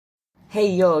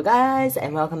Hey yo guys,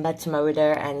 and welcome back to my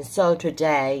video. And so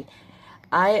today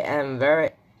I am very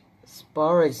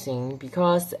embarrassing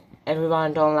because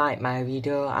everyone don't like my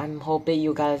video. I'm hoping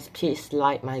you guys please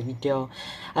like my video.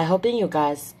 I hoping you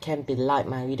guys can be like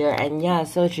my video. And yeah,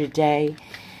 so today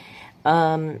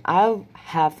I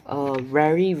have a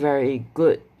very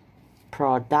good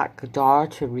product doll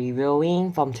to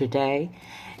reviewing from today.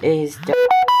 Is the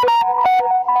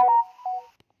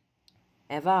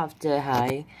Ever After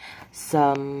High.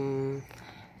 Some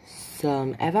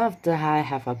Ever After High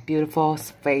have a beautiful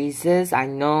faces, I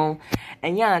know.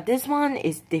 And yeah, this one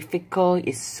is difficult,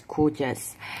 it's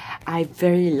gorgeous. I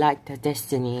very like the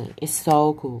Destiny, it's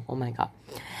so cool. Oh my god.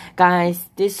 Guys,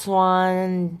 this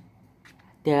one,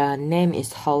 their name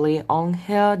is Holly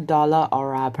Angel, Dollar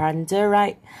or Rapunzel,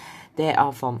 right? They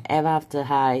are from Ever After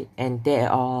High and they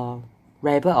are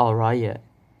Rebel or Royal.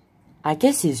 I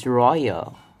guess it's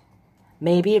Royal.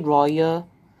 Maybe Royal.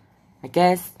 I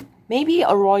guess maybe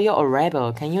a Royal or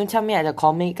Rebel. Can you tell me at the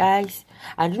comment, guys?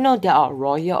 I don't know they are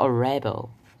Royal or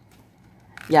Rebel.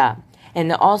 Yeah.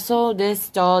 And also this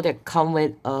store that come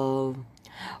with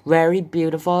very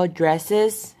beautiful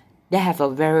dresses. They have a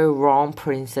very long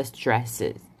princess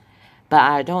dresses. But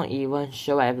I don't even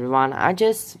show everyone. I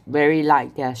just very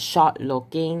like their short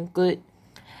looking good.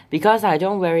 Because I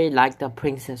don't very like the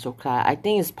princess look like. I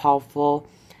think it's powerful.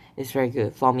 It's very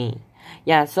good for me.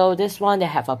 Yeah, so this one, they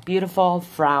have a beautiful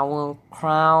flower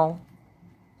crown.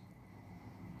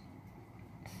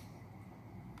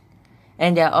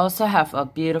 And they also have a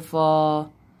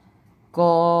beautiful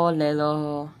gold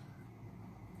little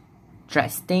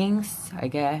dress things, I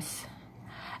guess.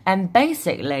 And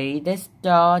basically, this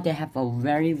doll, they have a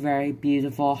very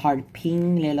beautiful hot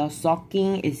pink little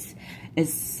stocking.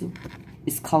 Its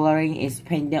coloring is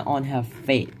painted on her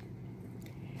face.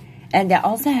 And they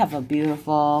also have a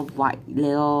beautiful white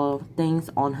little things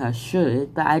on her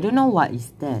shirt, but I don't know what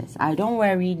is this. I don't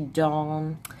very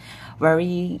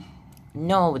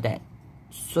know that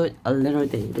suit a little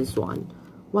bit this one.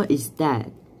 What is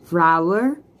that?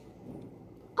 Flower?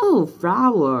 Oh,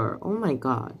 flower. Oh my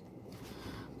god.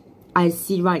 I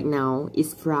see right now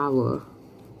it's flower.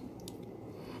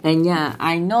 And yeah,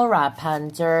 I know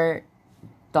Rapunzel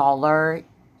dollar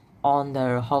on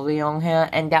the Holly Angel,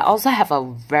 and they also have a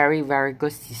very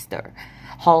good sister,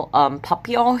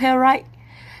 Puppy Angel, right?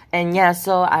 And yeah,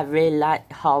 so I really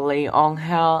like Holly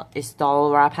Angel, it's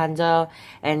doll Rapunzel,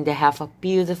 and they have a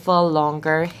beautiful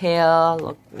longer hair.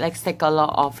 Look, let's take a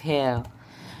lot of hair,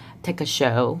 take a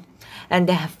show. And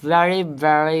they have very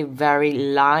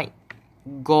light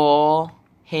gold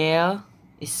hair.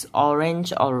 It's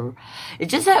orange, or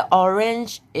it's just like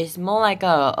orange. It's more like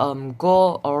a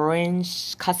gold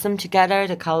orange custom together,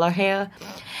 the color hair.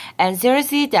 And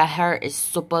seriously, their hair is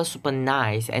super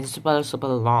nice and super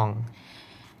long.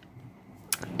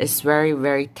 It's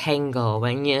very tangled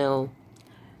when you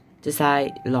just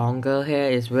like longer hair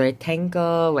is very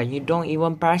tangled. When you don't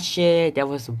even brush it, that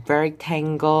was very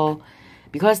tangled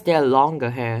because they're longer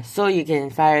hair. So you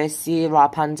can finally see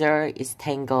Rapunzel is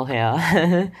tangled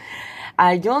hair.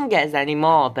 I don't get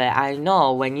anymore, but I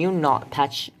know when you not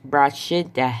brush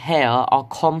it, the hair or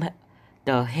comb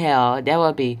the hair, that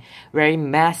will be very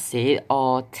messy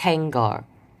or tangled.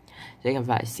 So you can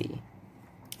finally see.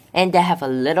 And they have a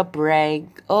little braid.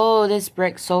 Oh, this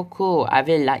braid so cool. I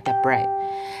really like the braid.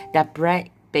 The braid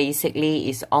basically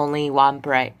is only one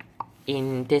braid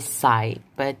in this side,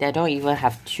 but they don't even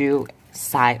have two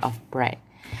sides of braid.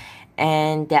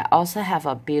 And they also have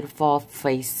a beautiful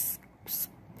space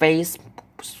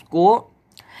school.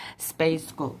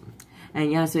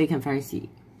 And yeah, so you can first see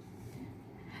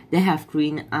they have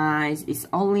green eyes. It's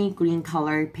only green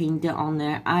color painted on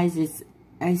their eyes.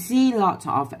 I see lots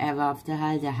of Ever After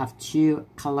High that have two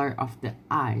color of the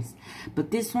eyes, but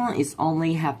this one is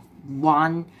only have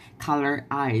one color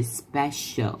eyes.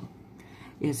 Special.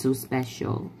 It's so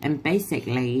special. And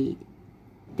basically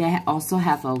they also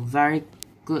have a very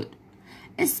good,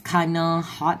 it's kind of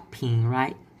hot pink,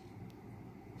 right?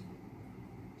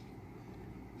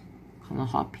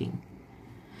 Hot pink.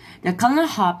 The color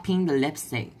hot pink, the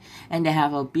lipstick, and they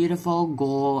have a beautiful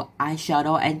gold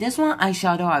eyeshadow. And this one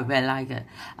eyeshadow, I really like it.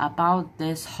 About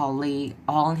this Holly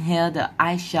on here, the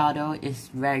eyeshadow is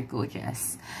very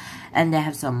gorgeous, and they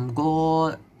have some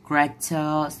gold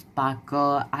glitter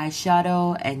sparkle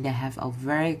eyeshadow, and they have a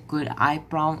very good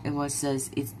eyebrow.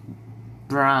 It's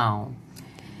brown.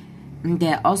 And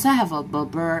they also have a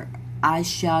bubble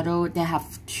eyeshadow. They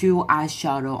have two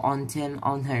eyeshadow on them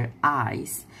on her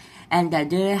eyes, and they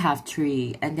didn't have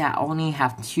three, and they only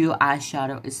have two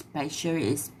eyeshadow, especially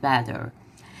is better.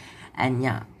 And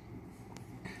yeah,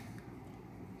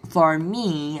 for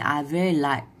me, I really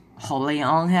like holding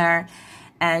on her.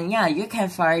 And yeah, you can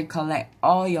finally collect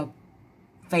all your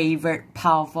favorite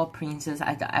powerful princess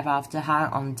I got after her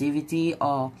on DVD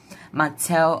or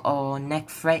Mattel or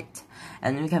Netflix,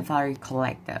 and you can finally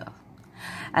collect them.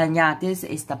 And yeah, this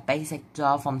is the basic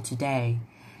draw from today.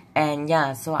 And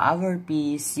yeah, so I will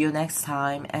be see you next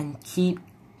time, and keep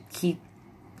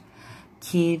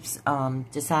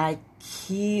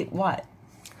what?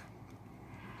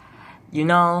 You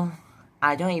know,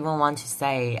 I don't even want to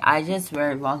say. I just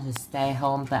really want to stay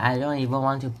home, but I don't even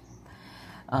want to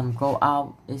go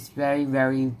out. It's very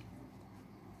very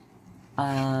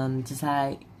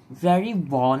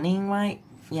warning, right?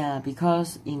 Yeah,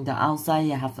 because in the outside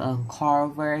you have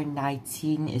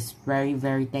COVID-19 is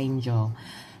very dangerous.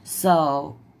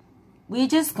 So we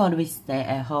just gonna be stay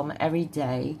at home every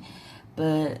day,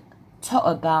 but talk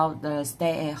about the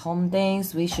stay at home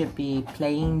things. We should be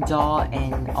playing doll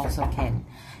and also can.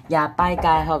 Yeah, bye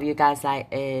guys. Hope you guys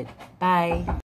like it. Bye.